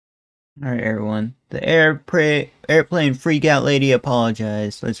Alright, everyone. The airplane freakout lady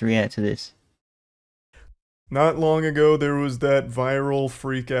apologized. Let's react to this. Not long ago, there was that viral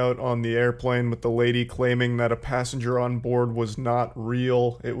freakout on the airplane with the lady claiming that a passenger on board was not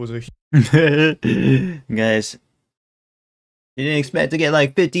real. It was a Guys, you didn't expect to get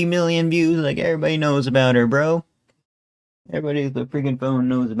like 50 million views like everybody knows about her, bro. Everybody with the freaking phone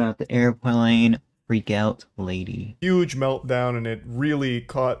knows about the airplane freakout lady. huge meltdown, and it really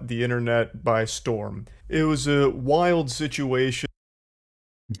caught the internet by storm. It was a wild situation.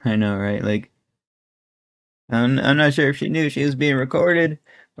 I know, right? Like, I'm not sure if she knew she was being recorded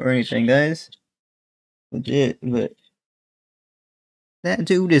or anything, guys. Legit, but that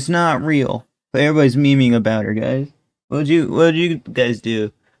dude is not real. But everybody's memeing about her, guys. What'd you guys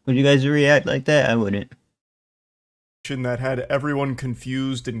do? Would you guys react like that? I wouldn't. That had everyone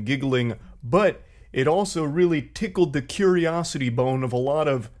confused and giggling, but it also really tickled the curiosity bone of a lot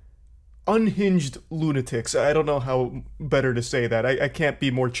of unhinged lunatics. I don't know how better to say that. I can't be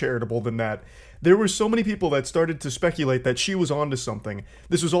more charitable than that. There were so many people that started to speculate that she was onto something.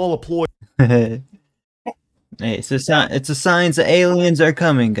 This was all a ploy. Hey, it's a sign that aliens are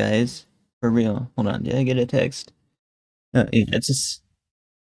coming, guys. For real. Hold on, did I get a text? Yeah,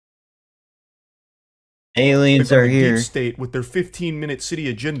 aliens From are the deep here. state with their 15-minute city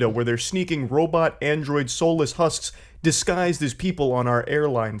agenda where they're sneaking robot android soulless husks disguised as people on our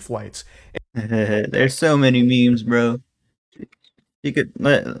airline flights. There's so many memes, bro. She could.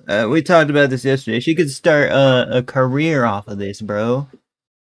 We talked about this yesterday. She could start a career off of this, bro.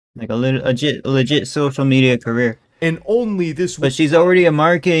 Like a legit social media career. And only this But she's already a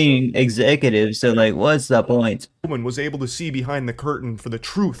marketing executive, so like, what's the point? woman was able to see behind the curtain for the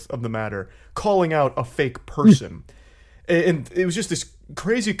truth of the matter, calling out a fake person. And it was just this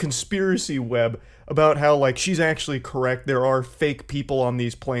crazy conspiracy web about how, like, she's actually correct. There are fake people on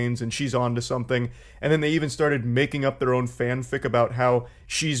these planes and she's onto something. And then they even started making up their own fanfic about how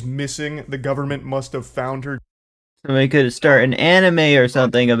she's missing. The government must have found her, So we could start an anime or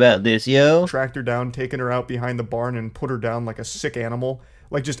something about this, yo. tracked her down, taken her out behind the barn, and put her down like a sick animal.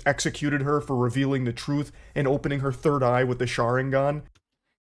 Like, just executed her for revealing the truth and opening her third eye with the Sharingan.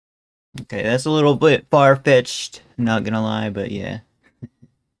 Okay, that's a little bit far-fetched, not gonna lie, but yeah.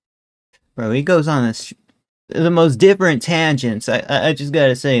 Bro, he goes on the most different tangents. I just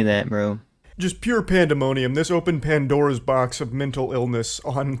gotta say that, bro. Just pure pandemonium. This opened Pandora's box of mental illness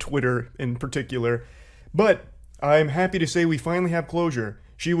on Twitter in particular. But I'm happy to say we finally have closure.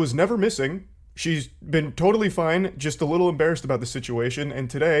 She was never missing. She's been totally fine, just a little embarrassed about the situation, and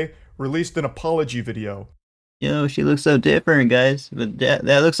today released an apology video. Yo, she looks so different, guys. But that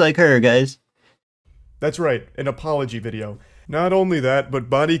looks like her, guys. That's right, an apology video. Not only that, but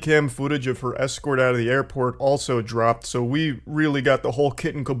body cam footage of her escort out of the airport also dropped, so we really got the whole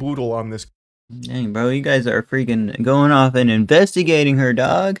kit and caboodle on this. Dang, bro, you guys are freaking going off and investigating her,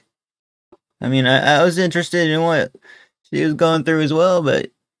 dog. I mean, I was interested in what she was going through as well,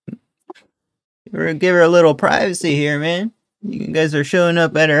 but give her a little privacy here, man. You guys are showing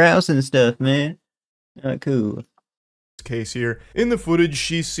up at her house and stuff, man. Cool. Case here. In the footage,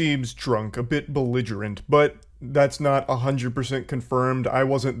 she seems drunk, a bit belligerent, but that's not 100% confirmed. I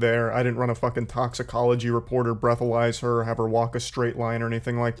wasn't there. I didn't run a fucking toxicology report or breathalyze her, have her walk a straight line or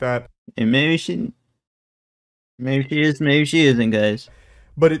anything like that. And maybe she is, maybe she isn't, guys.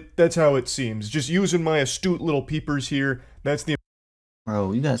 But that's how it seems. Just using my astute little peepers here, that's the...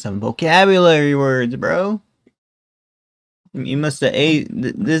 Bro, you got some vocabulary words, bro. You must have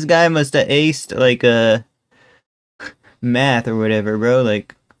this guy must have aced, like, math or whatever, bro.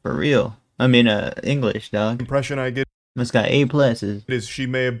 Like, for real. I mean, English, dog. impression I get Must got A pluses. is she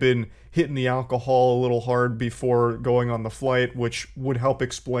may have been hitting the alcohol a little hard before going on the flight, which would help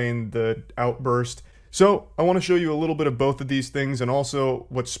explain the outburst. So, I want to show you a little bit of both of these things, and also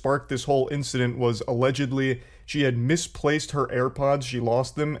what sparked this whole incident was allegedly she had misplaced her AirPods, she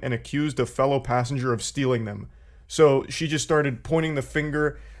lost them, and accused a fellow passenger of stealing them. So, she just started pointing the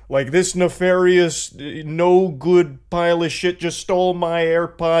finger like, this nefarious, no good pile of shit just stole my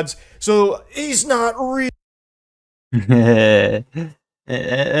AirPods, so he's not That's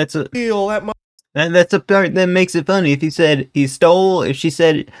a real. that's a part that makes it funny. If he said he stole, if she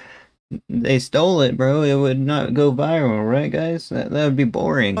said they stole it, bro, it would not go viral, right, guys? That would be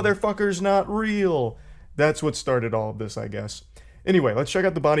boring. Motherfucker's not real. That's what started all of this, I guess. Anyway, let's check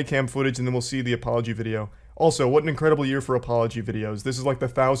out the body cam footage and then we'll see the apology video. Also, what an incredible year for apology videos. This is like the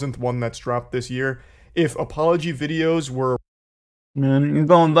 1,000th one that's dropped this year. If apology videos were... You're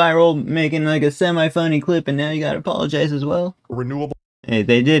going viral, making like a semi-funny clip, and now you gotta apologize as well. renewable... Hey,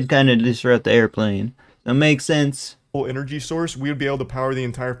 they did kind of disrupt the airplane. That makes sense. energy source, we would be able to power the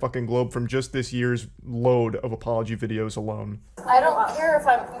entire fucking globe from just this year's load of apology videos alone. I don't care if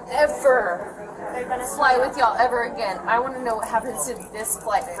I'm ever fly with y'all ever again. I want to know what happens to this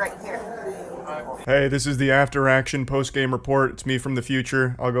flight right here. Hey, this is the after action post-game report. It's me from the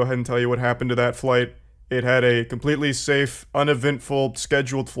future. I'll go ahead and tell you what happened to that flight. It had a completely safe, uneventful,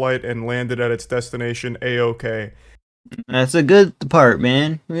 scheduled flight and landed at its destination A-OK. That's a good part,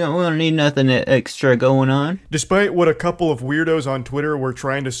 man. We don't need nothing extra going on. Despite what a couple of weirdos on Twitter were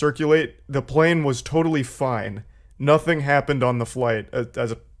trying to circulate, the plane was totally fine. Nothing happened on the flight,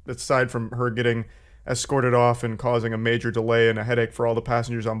 aside from her getting escorted off and causing a major delay and a headache for all the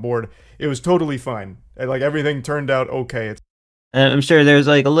passengers on board. It was totally fine. Like, everything turned out okay. I'm sure there's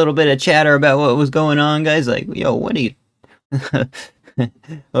like a little bit of chatter about what was going on, guys. Like, yo, what do you...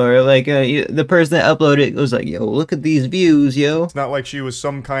 or like the person that uploaded it was like, yo, look at these views, yo. It's not like she was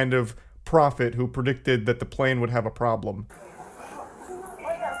some kind of prophet who predicted that the plane would have a problem.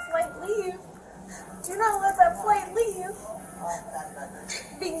 Let that flight leave. Do not let that flight leave.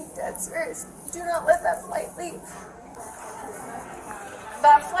 Being dead serious. Do not let that flight leave.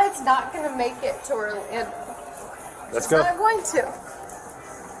 That flight's not going to make it to Orlando. Let's go. It's not going to.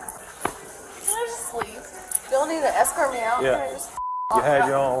 Can I just leave? You don't need to escort me out. Yeah. Can I just You had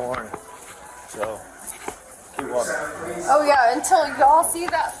your own warning. So, keep walking. Oh yeah, until y'all see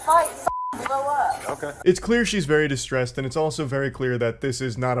that fight blow up. Okay. It's clear she's very distressed, and it's also very clear that this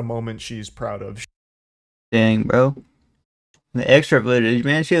is not a moment she's proud of. Dang, bro. The extra footage,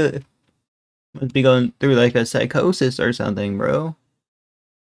 man, she must be going through like a psychosis or something, bro.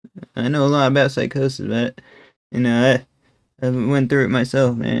 I know a lot about psychosis, but, you know, I went through it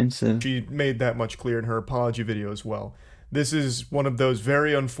myself, man, so... She made that much clear in her apology video as well. This is one of those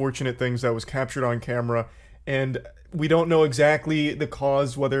very unfortunate things that was captured on camera, and we don't know exactly the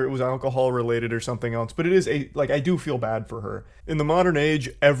cause, whether it was alcohol related or something else, but it is I do feel bad for her. In the modern age,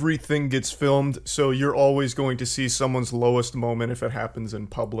 everything gets filmed, so you're always going to see someone's lowest moment if it happens in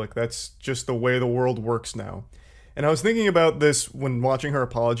public. That's just the way the world works now. And I was thinking about this when watching her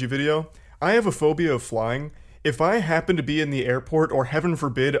apology video. I have a phobia of flying. If I happened to be in the airport, or heaven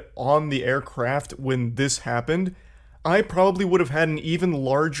forbid, on the aircraft when this happened, I probably would have had an even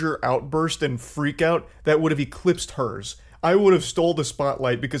larger outburst and freakout that would have eclipsed hers. I would have stole the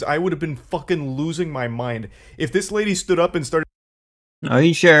spotlight because I would have been fucking losing my mind. If this lady stood up and started... Are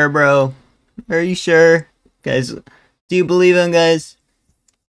you sure, bro? Are you sure? Guys, do you believe him, guys?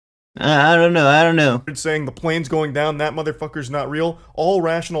 I don't know. saying the plane's going down, that motherfucker's not real, all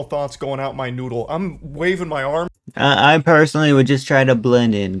rational thoughts going out my noodle. I'm waving my arm. I personally would just try to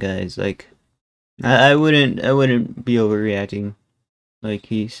blend in, guys. Like, I wouldn't be overreacting like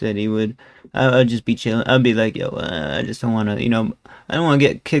he said he would. I'd just be chilling. I'd be like, yo, I just don't want to, I don't want to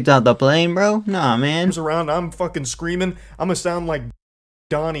get kicked out the plane, bro. Nah, man. Around, I'm fucking screaming. I'm gonna sound like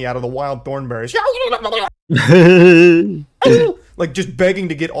Donnie out of the Wild Thornberries. Like, just begging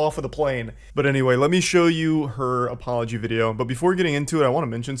to get off of the plane. But anyway, let me show you her apology video. But before getting into it, I want to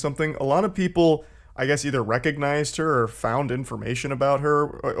mention something. A lot of people, I guess, either recognized her or found information about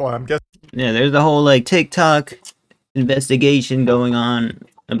her. Well, I'm guessing... Yeah, there's the whole, like, TikTok investigation going on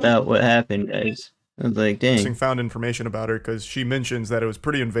about what happened, guys. I was like, dang. Found information about her because she mentions that it was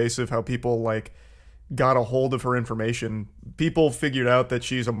pretty invasive how people, like, got a hold of her information. People figured out that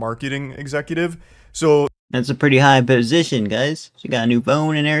she's a marketing executive, so... That's a pretty high position, guys. She got a new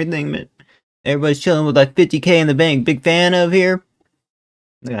phone and everything, but everybody's chilling with like 50K in the bank. Big fan of here.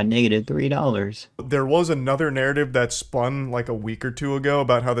 I got negative $3. There was another narrative that spun like a week or two ago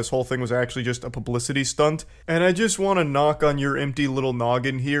about how this whole thing was actually just a publicity stunt. And I just want to knock on your empty little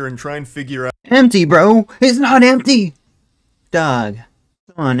noggin here and try and figure out... Empty, bro! It's not empty! Dog.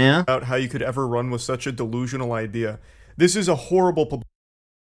 Come on now. ...out how you could ever run with such a delusional idea. This is a horrible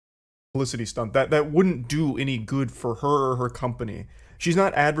publicity stunt that wouldn't do any good for her or her company. She's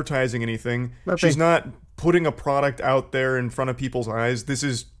not advertising anything. She's not putting a product out there in front of people's eyes. This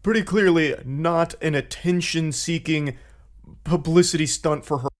is pretty clearly not an attention-seeking publicity stunt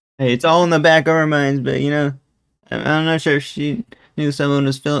for her. Hey, it's all in the back of our minds, but I'm not sure if she knew someone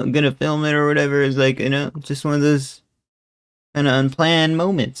was gonna film it or whatever. It's like, just one of those kind of unplanned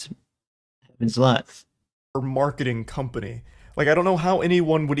moments. Happens a lot. Her marketing company. Like, I don't know how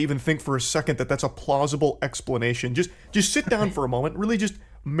anyone would even think for a second that that's a plausible explanation. Just sit down for a moment, really just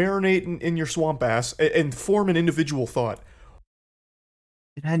marinate in your swamp ass, and form an individual thought.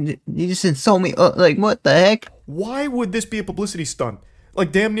 You just insult me. Like, what the heck? Why would this be a publicity stunt?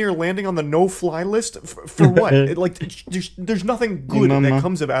 Like, damn near landing on the no-fly list? For what? There's nothing good that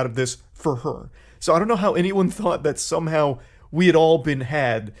comes out of this for her. So I don't know how anyone thought that somehow we had all been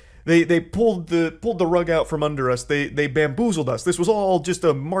had They pulled the rug out from under us. They bamboozled us. This was all just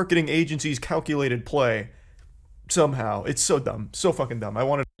a marketing agency's calculated play. Somehow. It's so dumb. So fucking dumb. I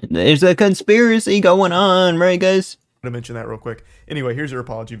wanted There's a conspiracy going on, right, guys? to mention that real quick. Anyway, here's her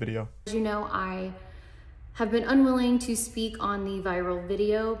apology video. As you know, I have been unwilling to speak on the viral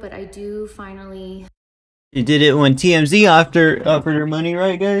video, but I do finally... She did it when TMZ offered her money,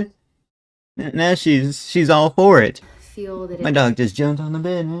 right, guys? Now she's all for it. feel that My dog just jumped on the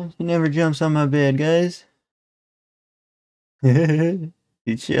bed, man. She never jumps on my bed, guys.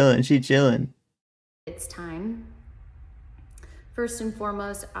 She's chilling. it's time. First and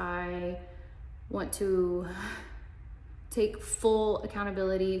foremost, I want to take full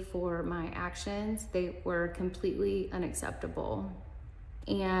accountability for my actions. They were completely unacceptable.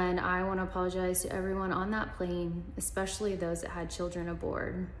 And I want to apologize to everyone on that plane, especially those that had children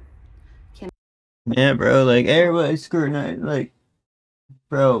aboard. Yeah, bro, like, everybody's scrutinized, like,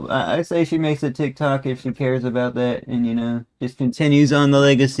 bro, I say she makes a TikTok if she cares about that, and, you know, just continues on the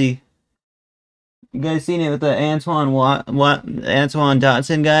legacy. You guys seen it with the Antoine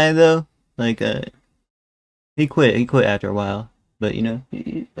Dotson guy, though? Like, he quit after a while, but, you know,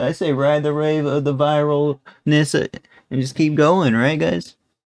 I say ride the wave of the viralness and just keep going, right, guys?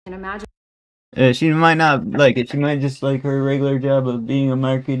 And imagine She might not like it, she might just like her regular job of being a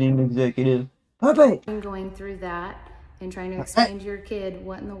marketing executive. Bye-bye. going through that and trying to explain to your kid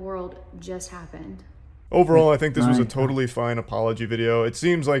what in the world just happened. Overall, I think this was a totally fine apology video. It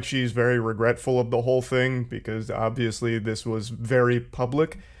seems like she's very regretful of the whole thing because obviously this was very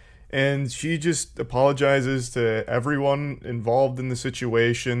public. And she just apologizes to everyone involved in the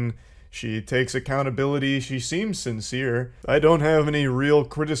situation. She takes accountability. She seems sincere. I don't have any real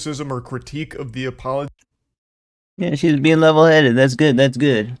criticism or critique of the apology. Yeah, she's being level-headed. That's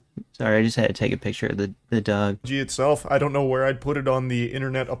good. Sorry, I just had to take a picture of the dog. Itself, I don't know where I'd put it on the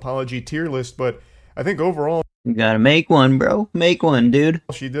internet apology tier list, but I think overall, You gotta make one, bro. Make one, dude.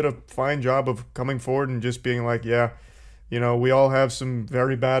 she did a fine job of coming forward and just being like, yeah, you know, we all have some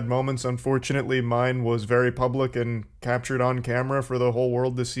very bad moments. Unfortunately, mine was very public and captured on camera for the whole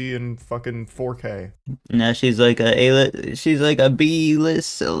world to see in fucking 4K. Now she's like a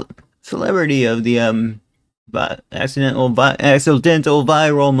B-list celebrity of the accidental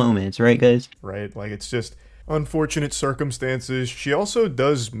viral moments, right, guys? Right? Like, it's just unfortunate circumstances. She also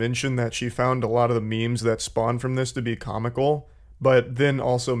does mention that she found a lot of the memes that spawned from this to be comical, but then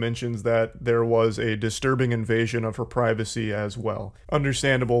also mentions that there was a disturbing invasion of her privacy as well.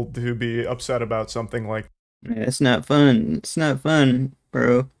 Understandable to be upset about something like Yeah, it's not fun. It's not fun,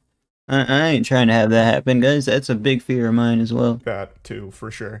 bro. I ain't trying to have that happen, guys. That's a big fear of mine as well. that too, for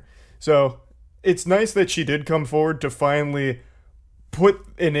sure. So it's nice that she did come forward to finally put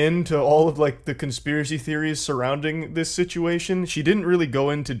an end to all of like the conspiracy theories surrounding this situation. She didn't really go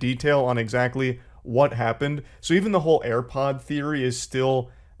into detail on exactly what happened. So even the whole AirPod theory is still,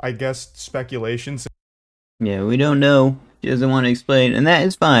 I guess, speculation. Yeah, we don't know. She doesn't want to explain, and that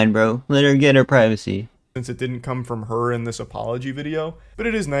is fine, bro. Let her get her privacy. Since it didn't come from her in this apology video. But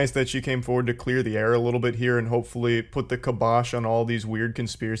it is nice that she came forward to clear the air a little bit here and hopefully put the kibosh on all these weird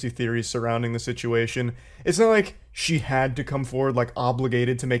conspiracy theories surrounding the situation. It's not like she had to come forward, like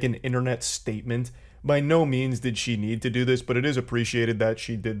obligated to make an internet statement. By no means did she need to do this, but it is appreciated that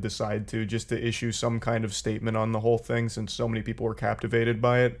she did decide to, just to issue some kind of statement on the whole thing since so many people were captivated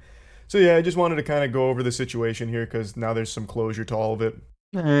by it. So yeah, I just wanted to kind of go over the situation here because now there's some closure to all of it.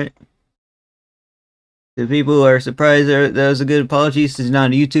 Alright. The people who are surprised that was a good apology, she's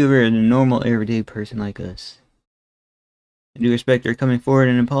not a YouTuber and a normal everyday person like us. I do respect her coming forward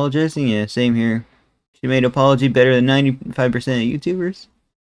and apologizing. Yeah, same here. She made apology better than 95% of YouTubers.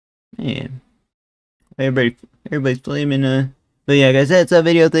 Man. Everybody's blaming, But yeah, guys, that's that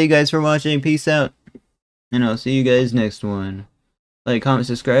video. Thank you guys for watching. Peace out. And I'll see you guys next one. Like, comment,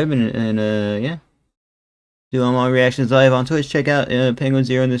 subscribe, and yeah. Do all my reactions live on Twitch. Check out Penguin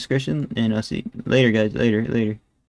Zero in the description. And I'll see you later, guys. Later.